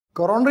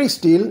Coronary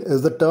steal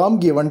is the term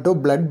given to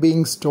blood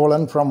being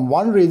stolen from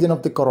one region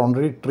of the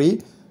coronary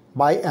tree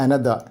by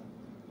another.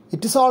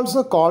 It is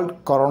also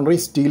called coronary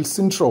steal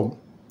syndrome.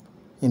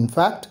 In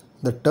fact,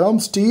 the term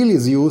steal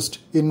is used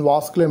in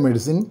vascular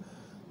medicine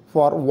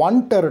for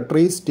one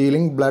territory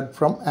stealing blood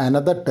from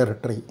another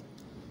territory.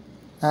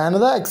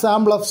 Another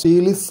example of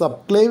steal is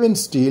subclavian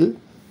steal,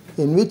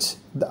 in which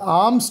the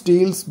arm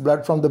steals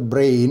blood from the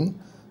brain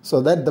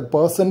so that the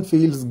person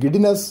feels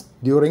giddiness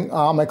during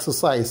arm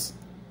exercise.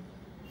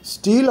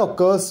 Steal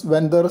occurs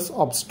when there is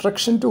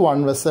obstruction to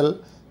one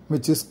vessel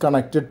which is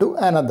connected to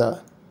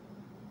another.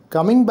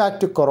 Coming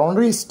back to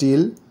coronary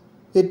steal,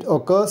 it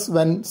occurs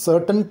when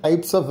certain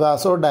types of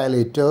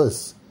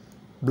vasodilators,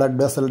 blood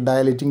vessel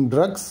dilating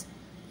drugs,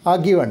 are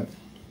given.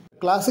 A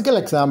classical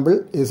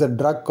example is a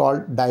drug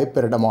called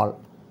Dipyridamole.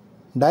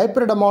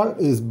 Dipyridamole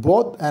is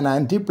both an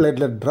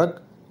antiplatelet drug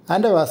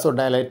and a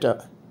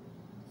vasodilator.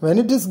 When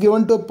it is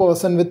given to a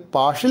person with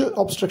partial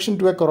obstruction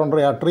to a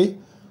coronary artery,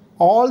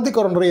 all the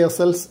coronary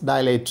vessels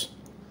dilate.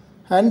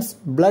 Hence,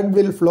 blood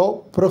will flow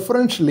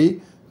preferentially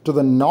to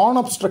the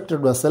non-obstructed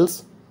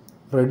vessels,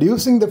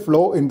 reducing the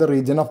flow in the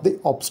region of the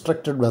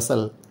obstructed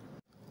vessel.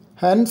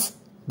 Hence,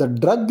 the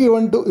drug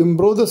given to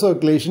improve the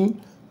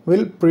circulation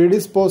will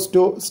predispose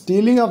to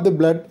stealing of the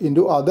blood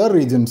into other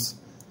regions.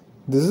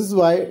 This is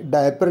why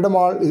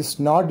Dipyridamole is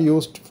not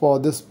used for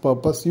this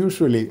purpose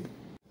usually.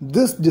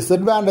 This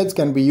disadvantage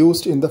can be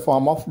used in the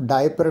form of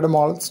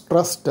Dipyridamole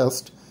stress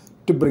test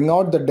to bring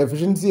out the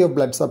deficiency of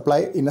blood supply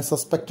in a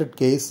suspected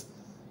case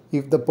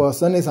if the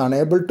person is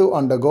unable to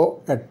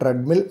undergo a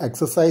treadmill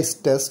exercise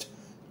test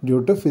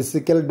due to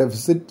physical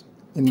deficit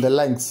in the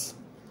lungs.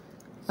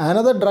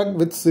 Another drug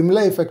with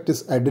similar effect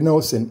is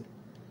adenosine.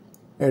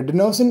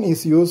 Adenosine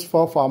is used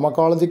for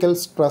pharmacological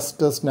stress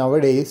test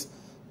nowadays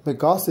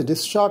because it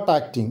is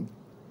short-acting.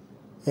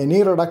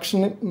 Any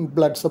reduction in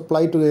blood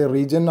supply to a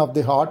region of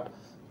the heart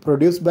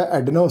produced by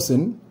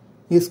adenosine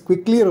is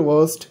quickly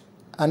reversed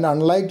and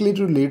unlikely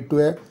to lead to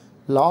a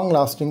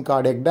long-lasting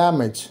cardiac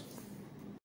damage.